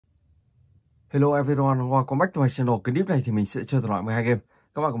Hello everyone, welcome back to my channel. Clip này thì mình sẽ chơi loại 12 game.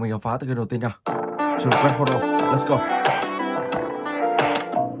 Các bạn cùng mình khám phá từ game đầu tiên nha. Chuẩn quét photo, let's go.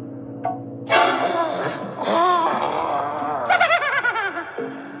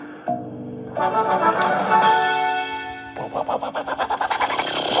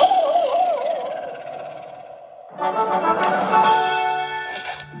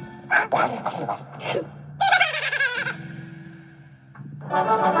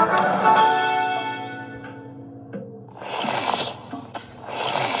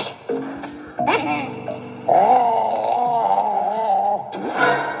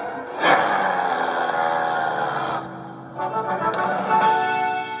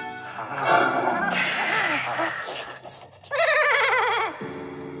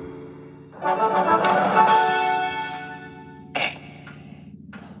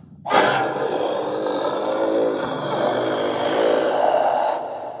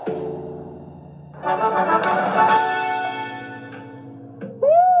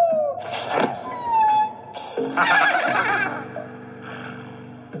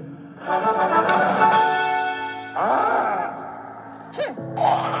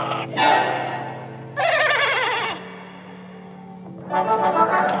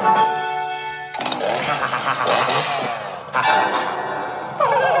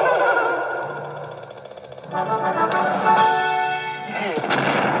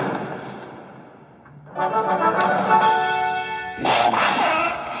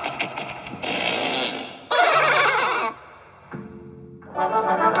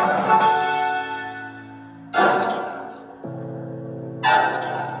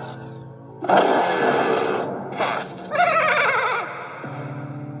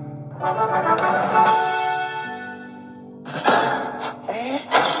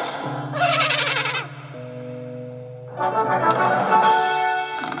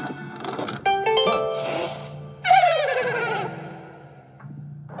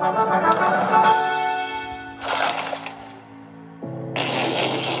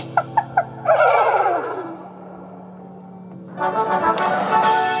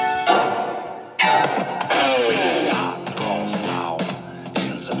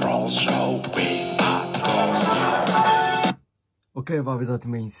 Ok, và bây giờ thì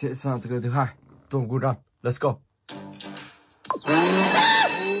mình sẽ sang tới thứ hai, tuần cuối run. Let's go.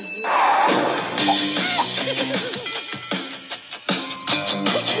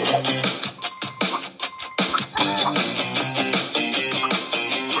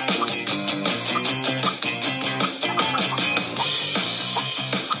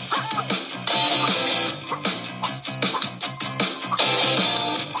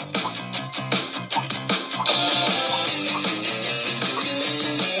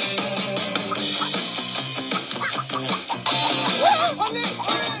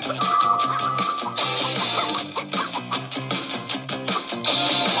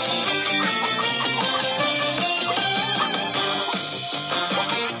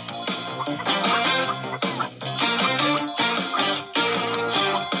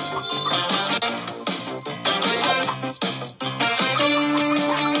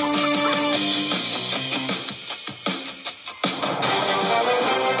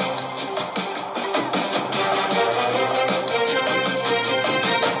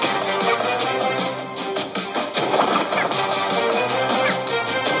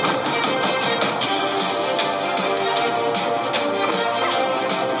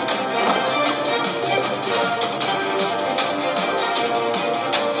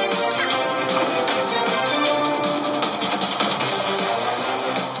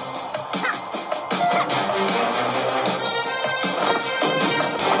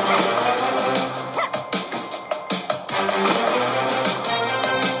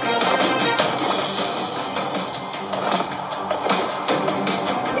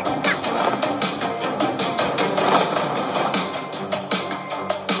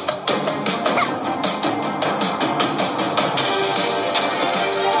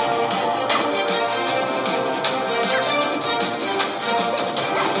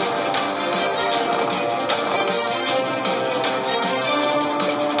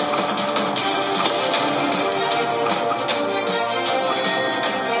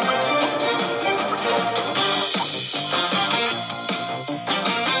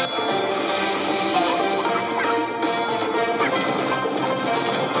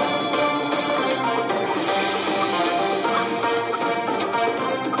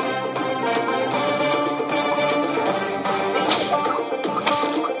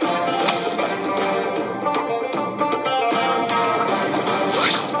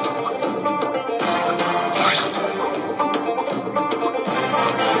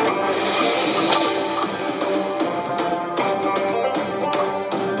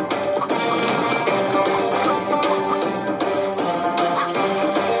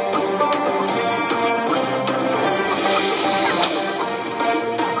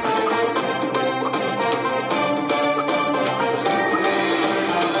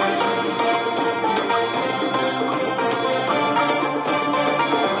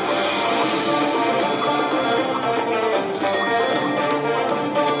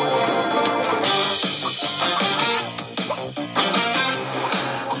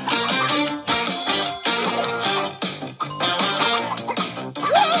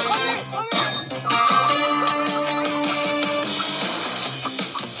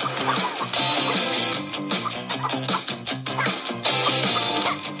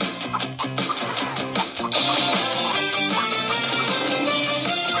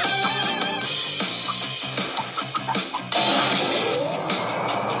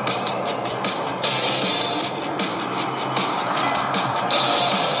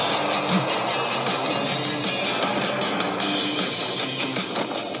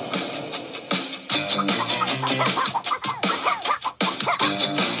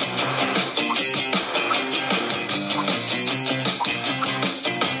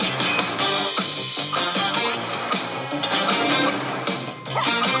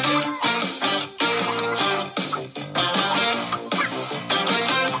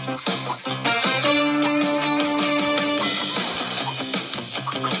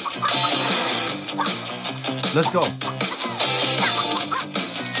 Let's go.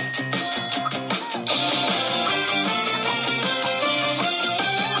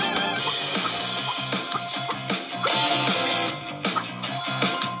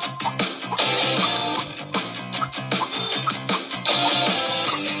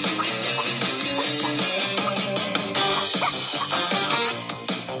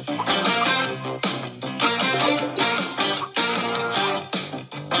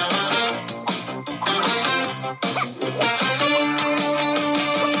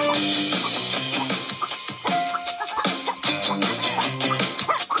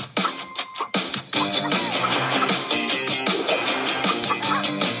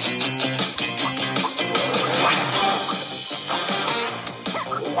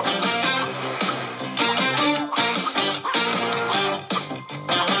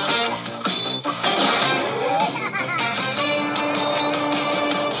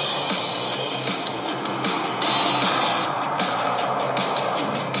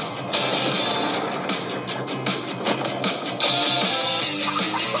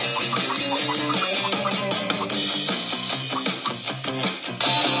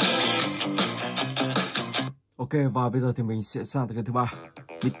 Ok, và bây giờ thì mình sẽ sang tới cái thứ ba,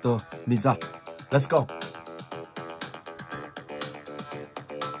 Mr. Ninja. Let's go.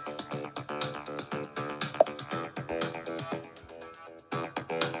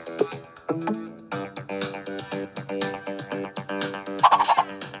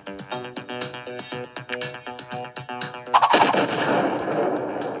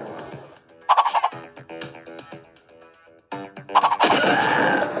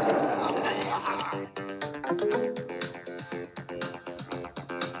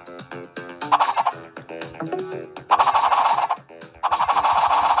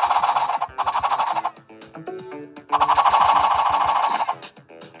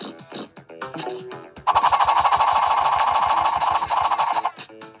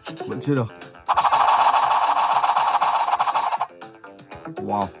 Vẫn chưa được.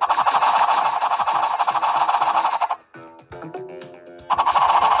 Wow.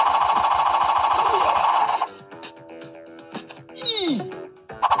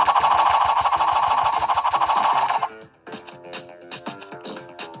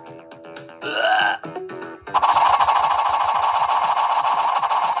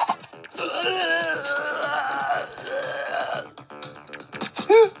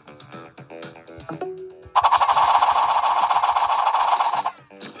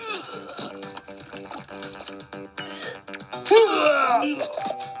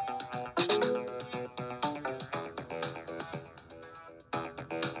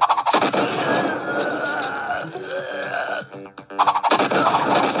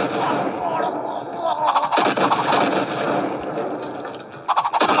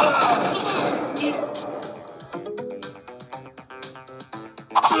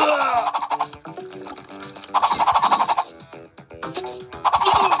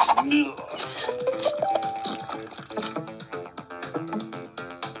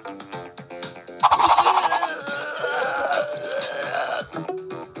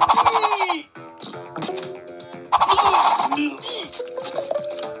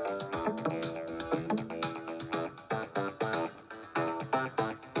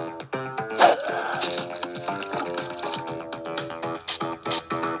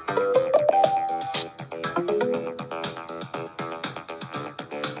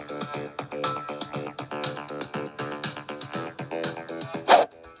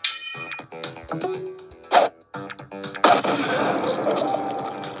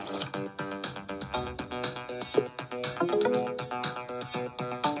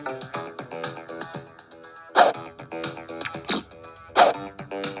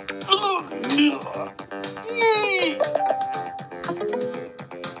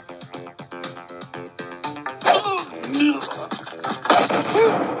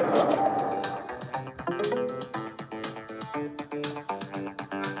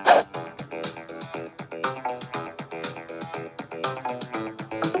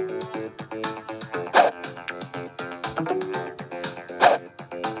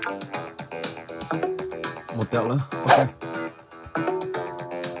 Một tẹo nữa, ok.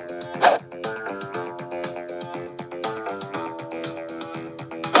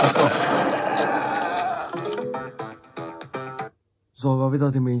 Let's go. Rồi và bây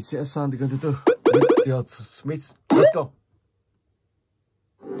giờ thì mình sẽ sang cái thứ tư, Mr. Smith. Let's go.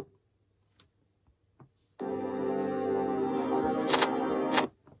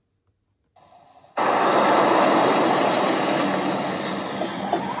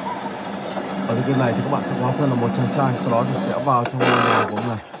 Ở cái game này thì các bạn sẽ hóa thân là một chàng trai, sau đó thì sẽ vào trong ngôi nhà của ông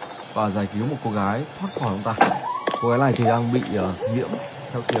này và giải cứu một cô gái thoát khỏi ông ta. Cô gái này thì đang bị nhiễm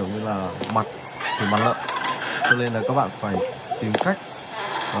theo kiểu như là mặt của mặt lợn, cho nên là các bạn phải tìm cách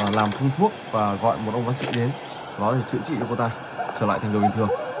làm phun thuốc và gọi một ông bác sĩ đến, sau đó thì chữa trị cho cô ta trở lại thành người bình thường,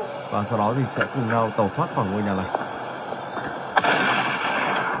 và sau đó thì sẽ cùng nhau tẩu thoát khỏi ngôi nhà này.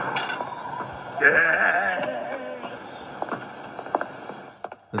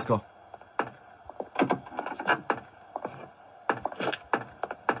 Let's go.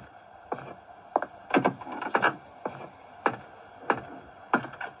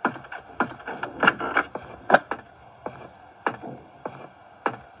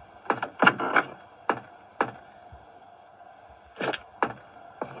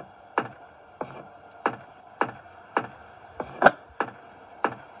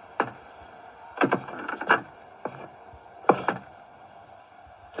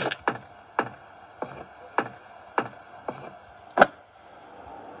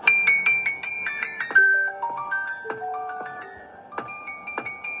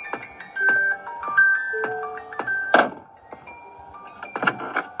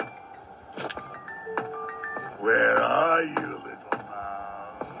 Where are you, little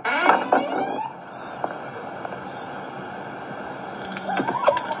mouse?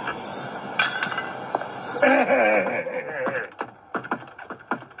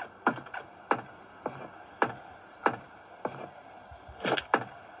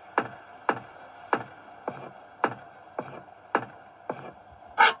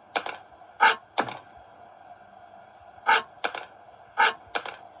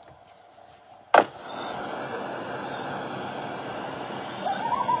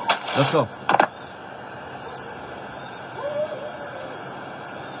 Let's go.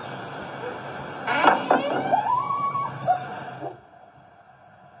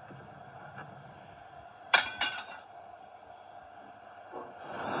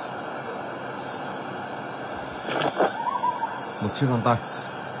 Một chiếc găng tay.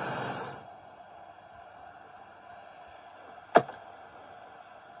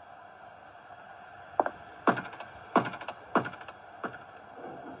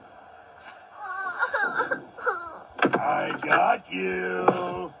 I got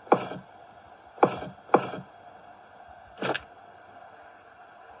you.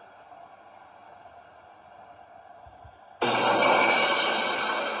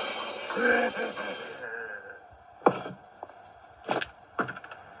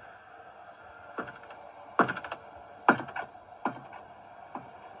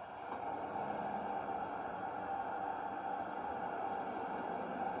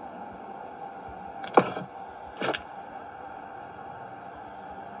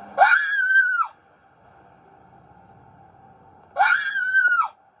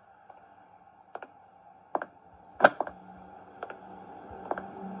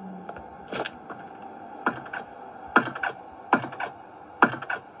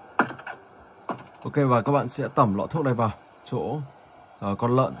 Ok, và các bạn sẽ tẩm lọ thuốc này vào chỗ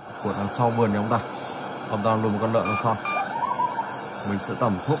con lợn của đằng sau vườn nhà ông ta. Ông ta lùm một con lợn đằng sau. Mình sẽ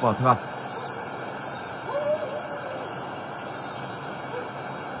tẩm thuốc vào thức ăn.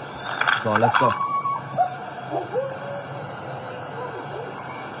 Rồi, let's go.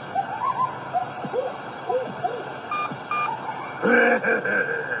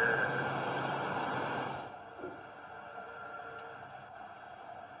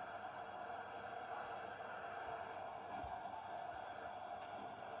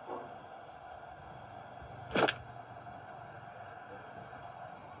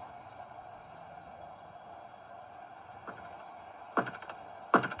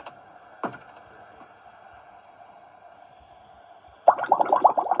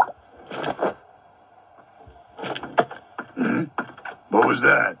 What was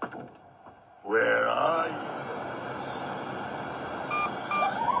that? Where are you?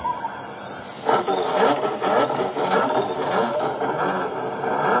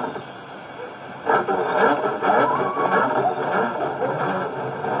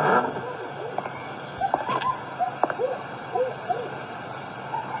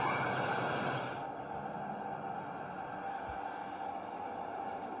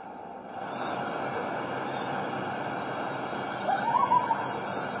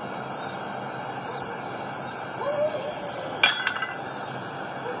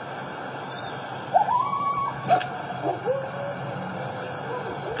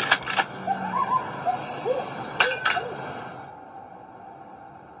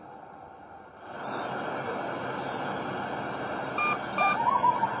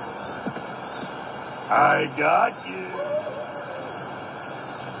 I got you.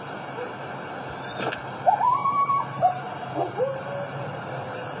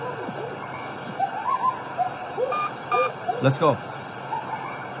 Let's go.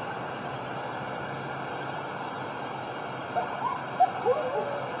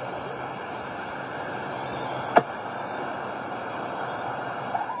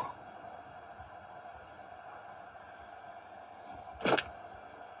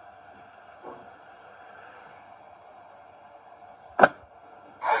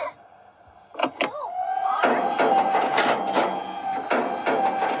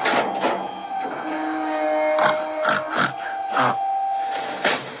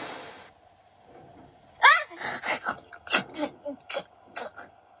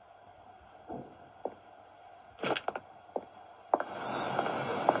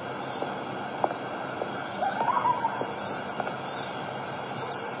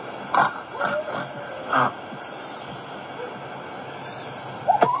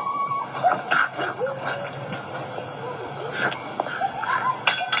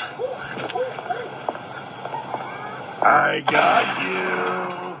 I got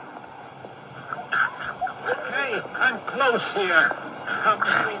you. Hey, I'm close here. Come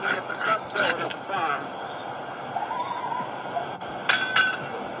see me at the front door of the farm.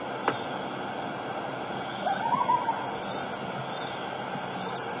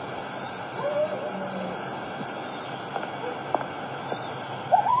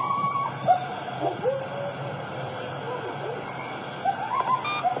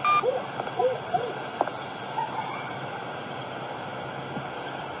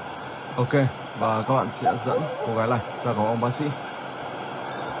 Ok, và các bạn sẽ dẫn cô gái này ra có ông bác sĩ.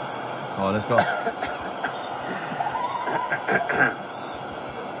 Rồi, let's go.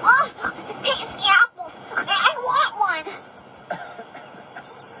 Oh, tasty apples. I want one.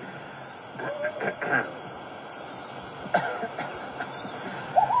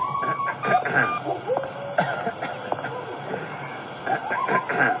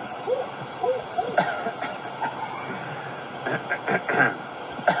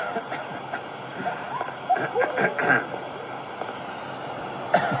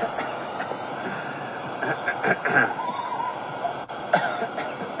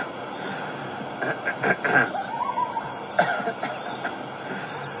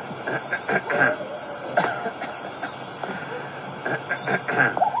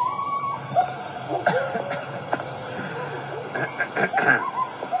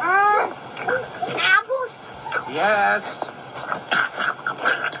 Apples? Yes.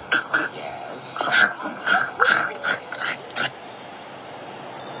 Yes.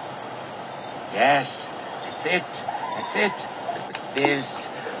 Yes, that's it. That's it. This,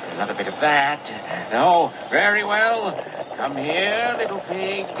 another bit of that. No, very well. Come here, little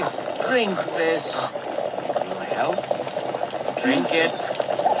pig. Drink this. It will help. Drink it.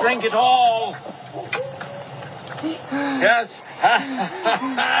 Drink it all. Yes. Yes.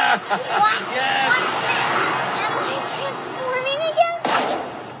 Am I transforming again?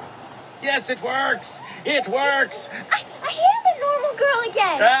 Yes, it works. It works. I am a normal girl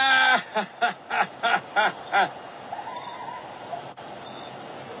again.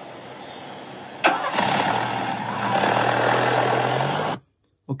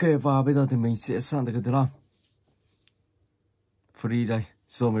 Ok, và bây giờ thì mình sẽ sang tới cái thứ 5. Free đây,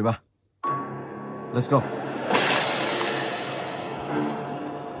 số 13. Let's go.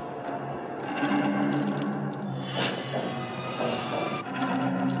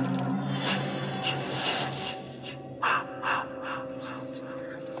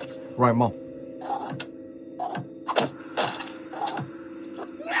 Right, mau.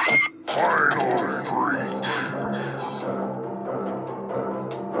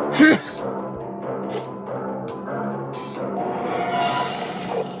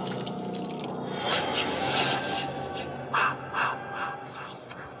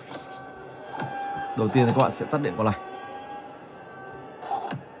 Đầu tiên thì các bạn sẽ tắt điện con này.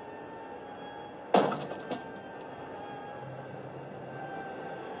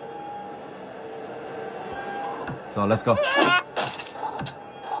 Rồi, let's go.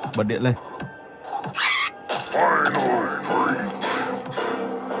 Bật điện lên.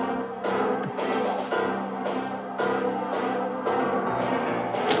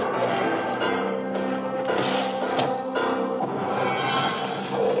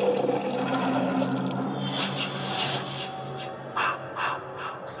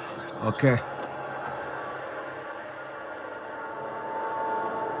 Ok.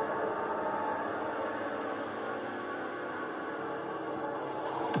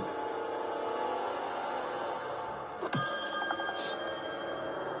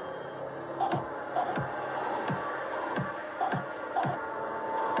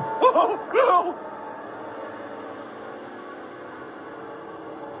 Oh, no!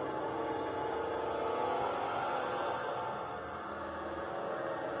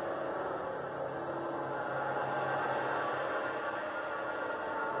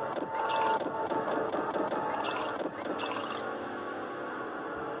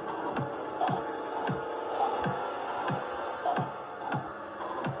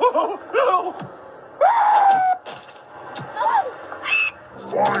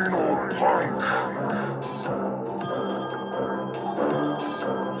 Final punk.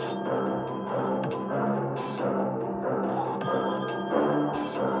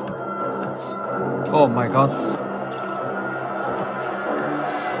 Oh my god.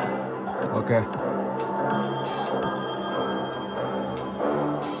 Ok.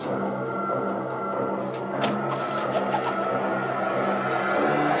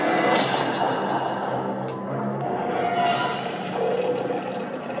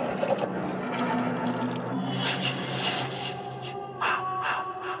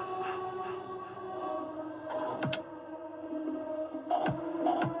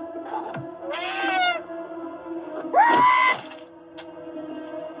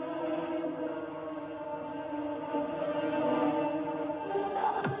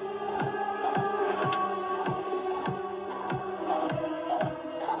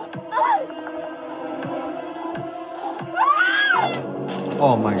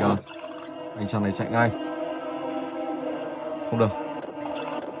 Oh my god. Anh chàng này chạy ngay. Không được.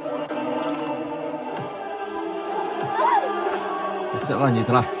 Sẽ là như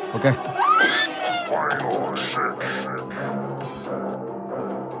thế này. Ok. Final six.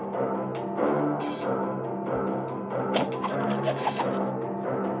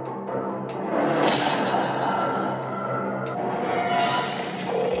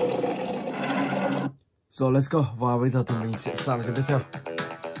 Rồi let's go. Và bây giờ thì mình sẽ sang cái tiếp theo.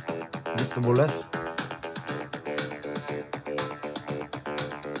 With the bullets.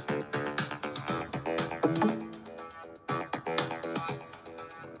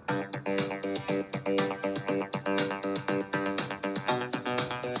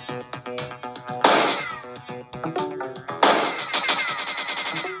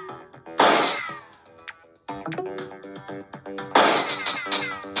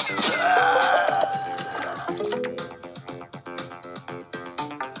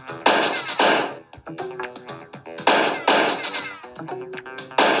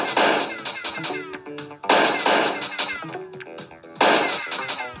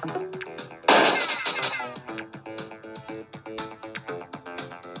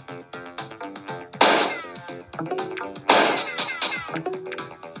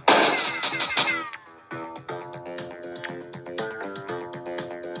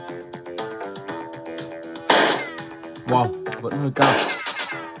 Wow, vẫn hơi cao.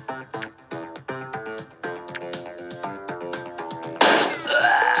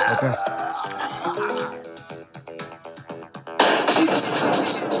 Ok.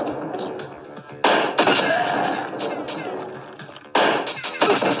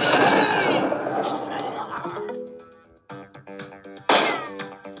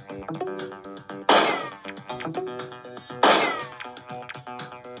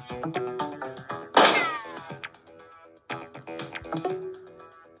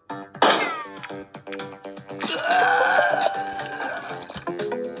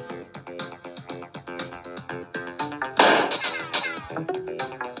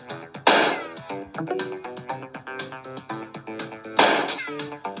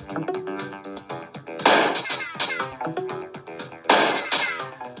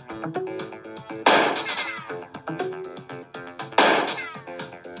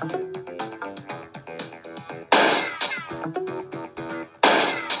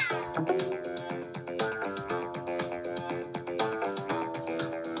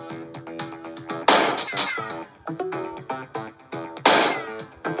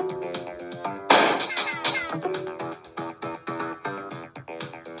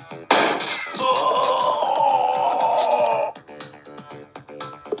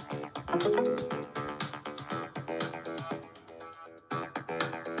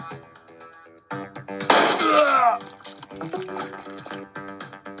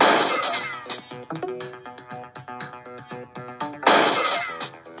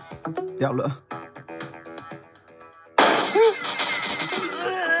 Tẹo nữa.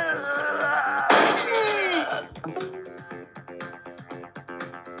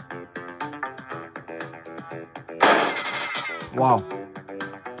 Wow.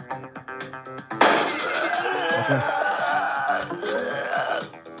 Ok.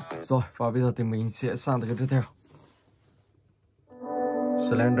 Rồi, và bây giờ thì mình sẽ sang tới cái tiếp theo.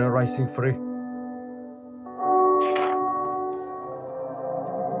 Slender Rising Free.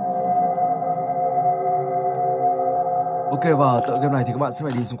 Ok, và tựa game này thì các bạn sẽ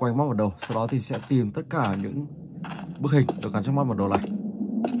phải đi xung quanh map bản đồ. Sau đó thì sẽ tìm tất cả những bức hình được gắn trong map bản đồ này.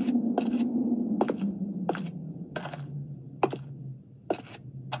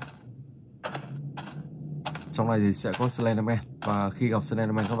 Trong này thì sẽ có Slenderman. Và khi gặp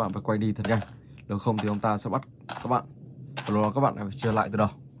Slenderman các bạn phải quay đi thật nhanh. Nếu không thì ông ta sẽ bắt các bạn. Và lúc đó các bạn phải trở lại từ đầu.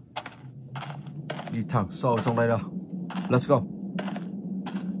 đi thẳng sâu trong đây đâu. Let's go.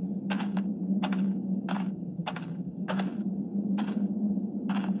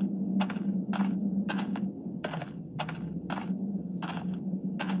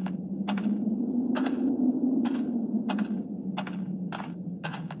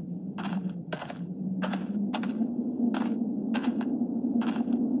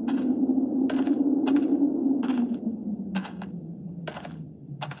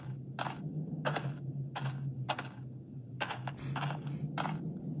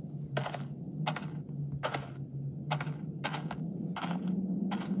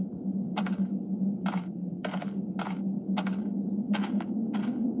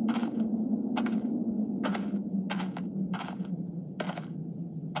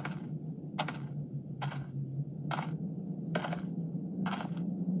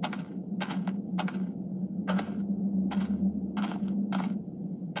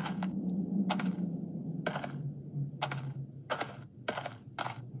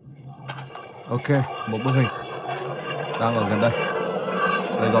 Ok, một bức hình đang ở gần đây.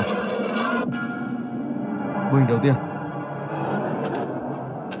 Đây rồi. Bức hình đầu tiên.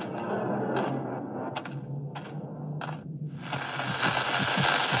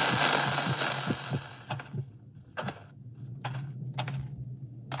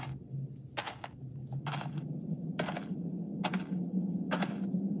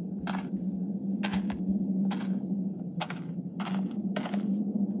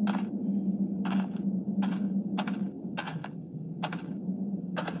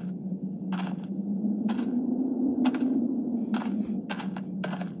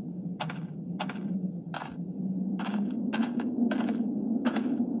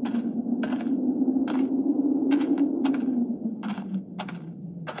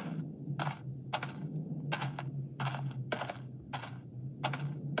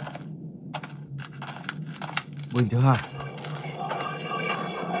 Bức hình thứ hai.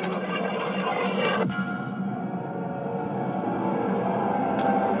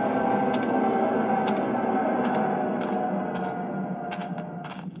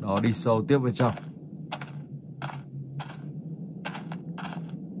 Đó, đi sâu tiếp bên trong.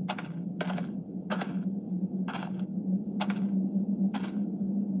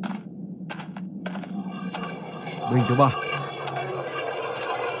 Bức hình thứ ba.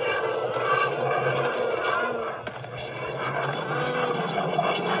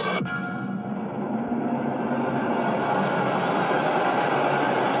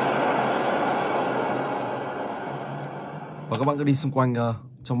 Và các bạn cứ đi xung quanh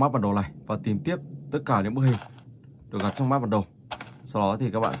trong map bản đồ này và tìm tiếp tất cả những bức hình được gắn trong map bản đồ. Sau đó thì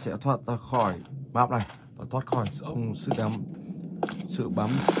các bạn sẽ thoát ra khỏi map này và thoát khỏi sự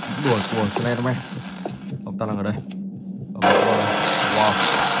bám đuổi của Slender. Ông ta đang ở đây. Wow.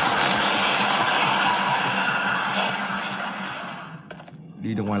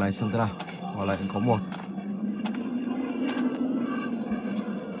 Đi được ngoài này xem thế nào. Ngoài này cũng có một.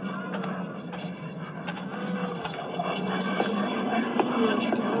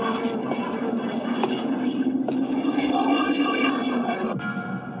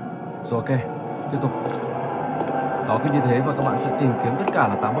 Rồi ok, tiếp tục. Đó, cứ như thế và các bạn sẽ tìm kiếm tất cả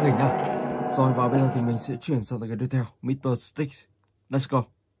là 8 bức hình nha. Rồi và bây giờ thì mình sẽ chuyển sang tới cái tiếp theo, Mr. Sticks. Let's go.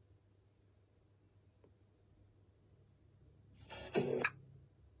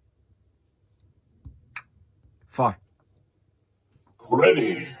 Fine.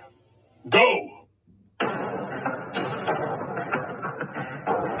 Ready. Go!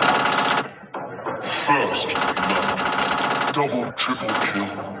 First blood. Double, triple kill.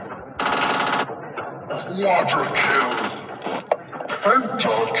 Quadra kill.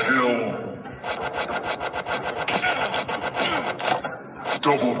 Penta kill.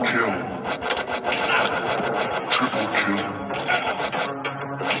 Double kill. Triple kill.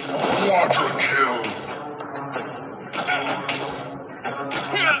 Quadra kill.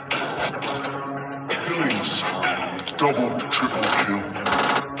 Killing sound. Double, triple kill.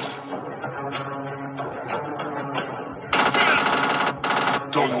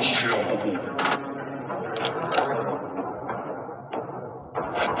 Double kill.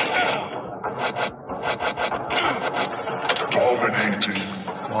 Dominating.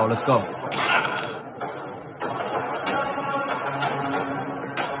 Wow, let's go.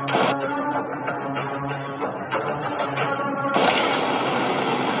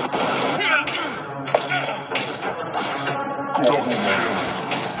 Double kill.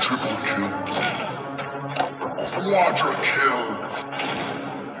 Triple kill. Quadra kill.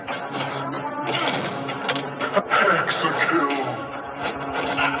 Hexa kill.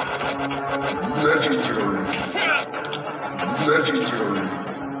 Legendary. Legendary.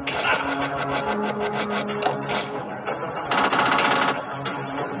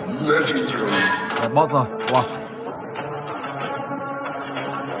 Boss rồi. Wow.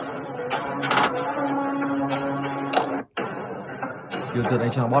 Tiêu diệt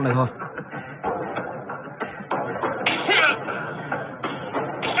anh chàng boss này thôi.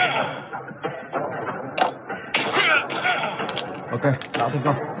 Ok, đã thành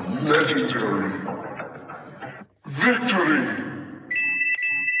công. Legendary. Victory.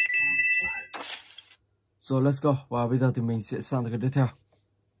 Rồi let's go. Và bây giờ thì mình sẽ sang cái tiếp theo.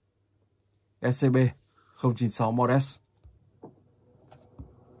 SCB 096 Modes.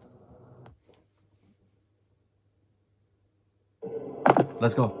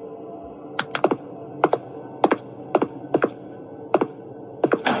 Let's go.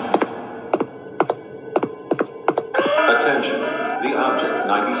 Attention, the object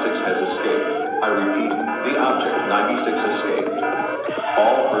 96 has escaped. I repeat, the object 96 escaped.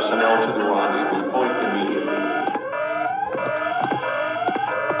 All personnel to the rendezvous point immediately.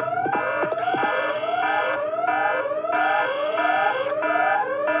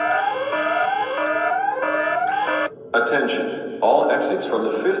 Attention, all exits from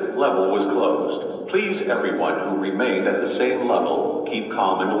the 5th level was closed. Please, everyone who remained at the same level, keep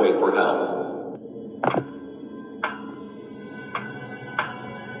calm and wait for help.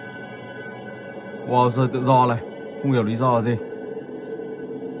 Wow, rơi tự do này. Không hiểu lý do là gì.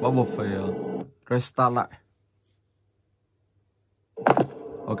 Bắt buộc phải restart lại.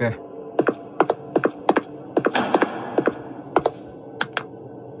 Ok.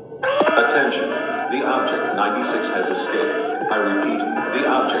 Attention, the object 96 has escaped. I repeat, the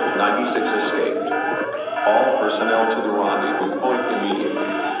object 96 escaped. All personnel to the rendezvous point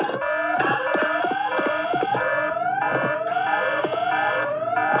immediately.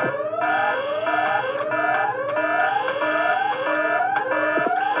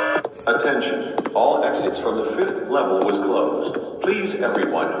 Attention, all exits from the 5th level was closed. Please,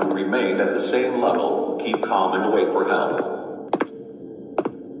 everyone who remained at the same level, keep calm and wait for help.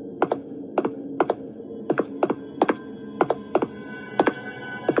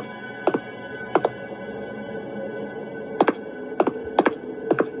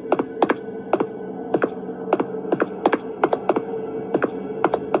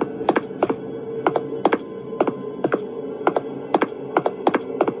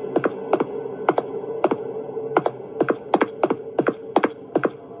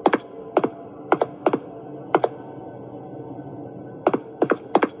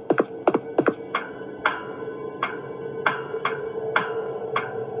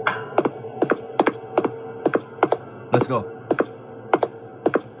 Let's go.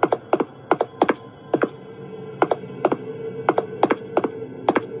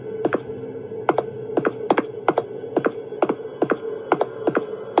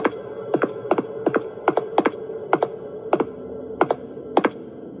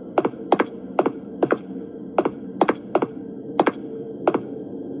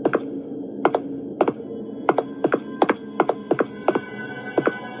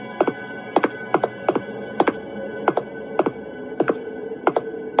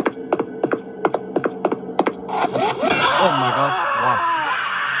 Oh my god, wow.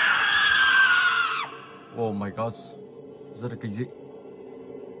 Oh my god, rất là kinh dị.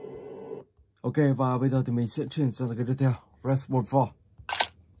 Ok, và bây giờ thì mình sẽ chuyển sang cái tiếp theo. Respawn 4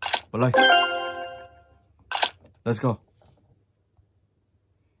 Play. Let's go.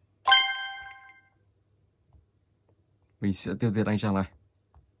 Mình sẽ tiêu diệt anh chàng này.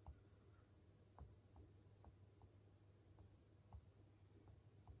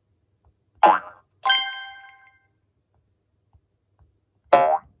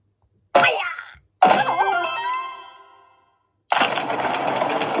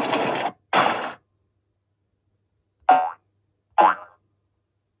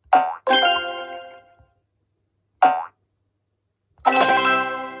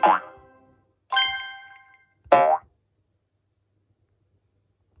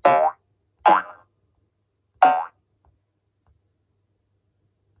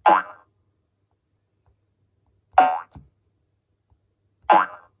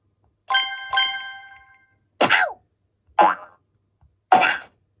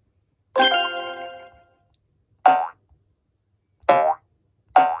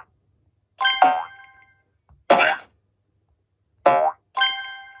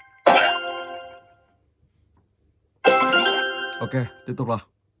 Ok, tiếp tục nào.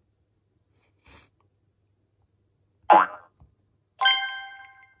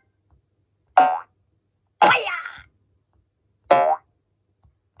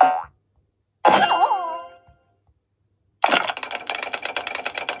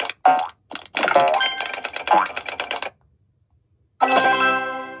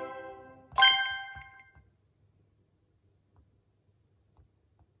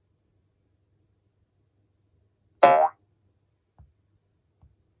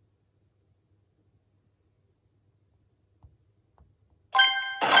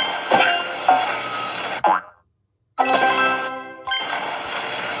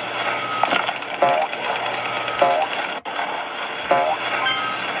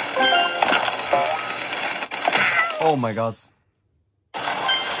 Oh my god.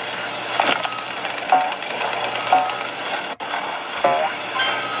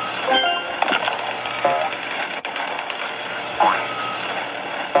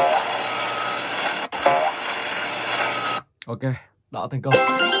 Ok, đã thành công.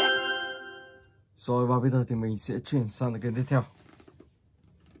 Rồi và bây giờ thì mình sẽ chuyển sang cái game tiếp theo.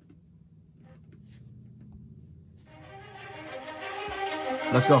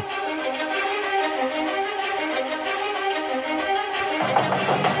 Let's go.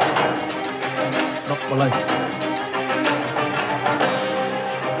 Đọc vào đây.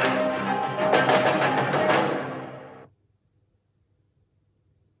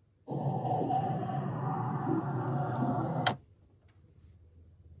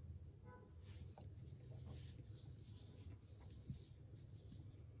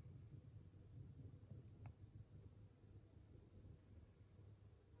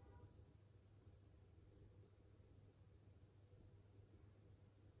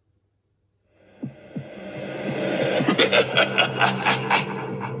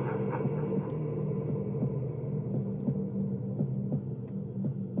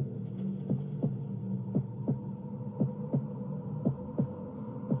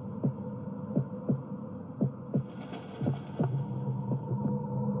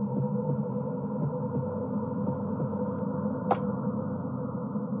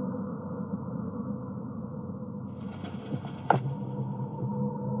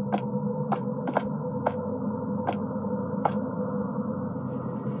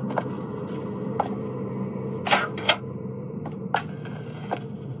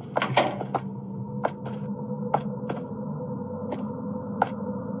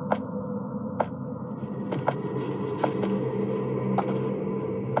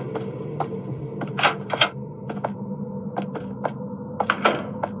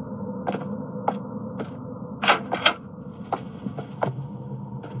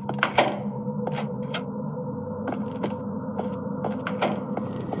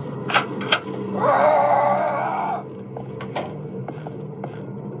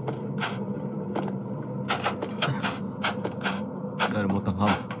 Đây là một tầng hầm.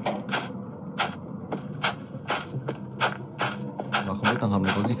 Và không biết tầng hầm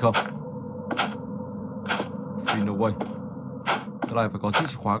này có gì không. Free no way. Cái này phải có chiếc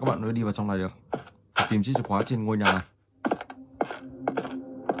chìa khóa các bạn mới đi vào trong này được. Phải tìm chiếc chìa khóa trên ngôi nhà này.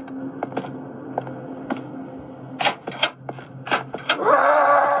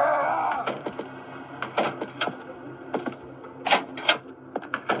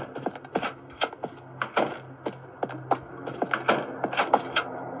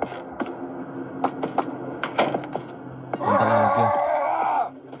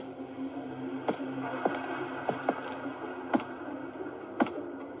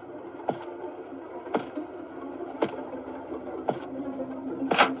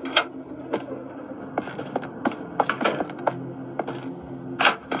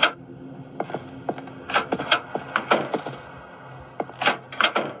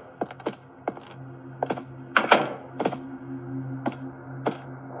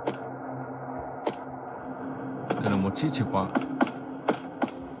 Đây là một chiếc chìa khóa.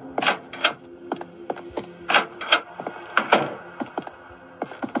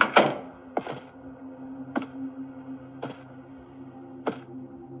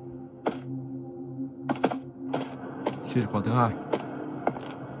 Chiếc chìa khóa thứ hai.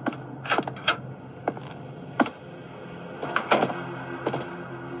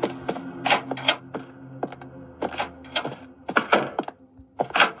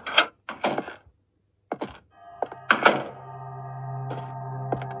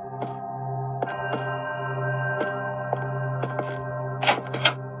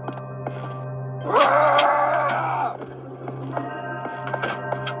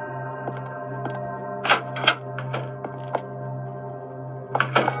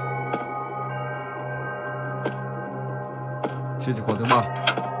 Chiếc chìa khóa thứ ba.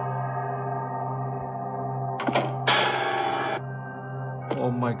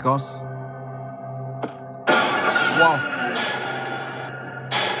 Oh my god. Wow.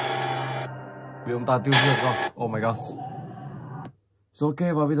 Bị ông ta tiêu diệt rồi. Oh my god. Rồi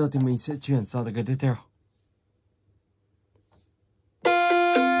ok, và bây giờ thì mình sẽ chuyển sang cái tiếp theo.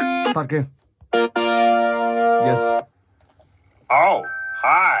 Start game. Yes. Oh,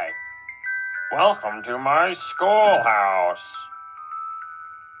 hi. Welcome to my schoolhouse.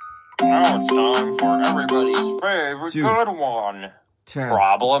 Now it's time for everybody's favorite Two. good one. 10.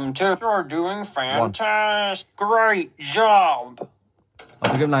 Problem 2. You're doing fantastic. Great job. Ở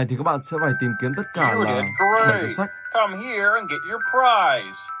cái game này thì các bạn sẽ phải tìm kiếm tất cả You là did 7 great. cuốn sách. Come here and get your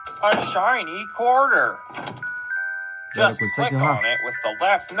prize. A shiny quarter. Đây là Just quyển sách click thứ on hai. it with the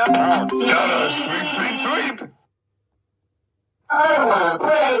left mouse. Gotta sweep, sweep, sweep. I want to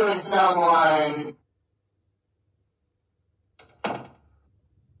play with someone.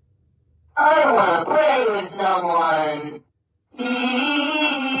 I want to play with someone.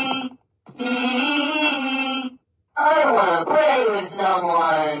 I want to play with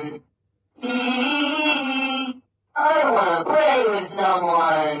someone. I want to play with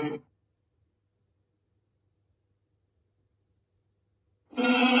someone.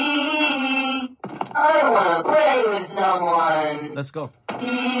 I want to play with someone. Let's go.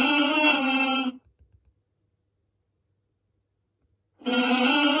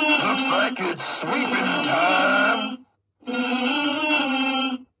 Looks like it's sweeping time.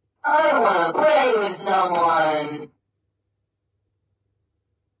 I want to play with someone.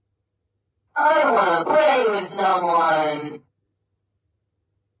 I want to play with someone.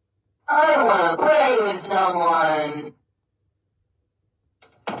 I want to play with someone.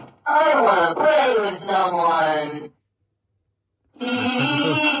 I want to play with someone. Quyển sách thứ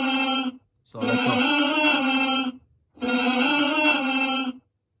tư. So let's go.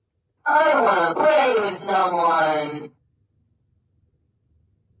 I want to play with someone.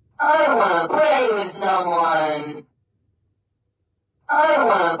 I want to play with someone. I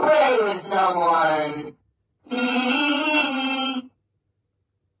want to play with someone.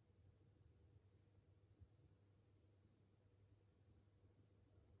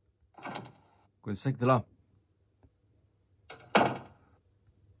 Quyển sách thứ 5.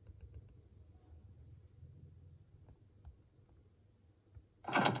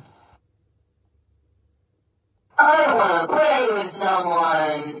 I want to play with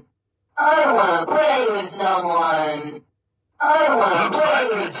someone. I want to play with someone. I want to Looks play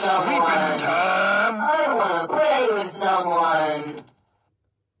like with it's sweeping someone. time. I want to play with someone.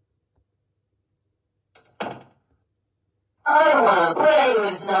 I want to play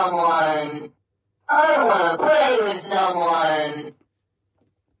with someone. I want to play with someone.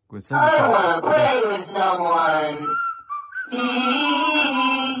 Quyển sách thứ I 6. want to play with someone.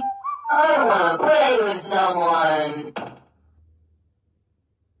 I want to play with someone.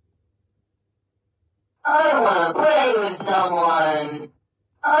 I want to play with someone.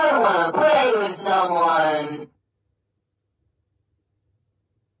 I want to play with someone.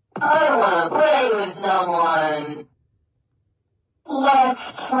 I want to play with someone. Let's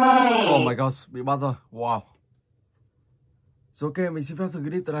play. Oh my god, bị bắt rồi. Wow. Rồi ok, mình xin phép dừng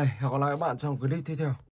clip tại đây. Hẹn gặp lại các bạn trong clip tiếp theo.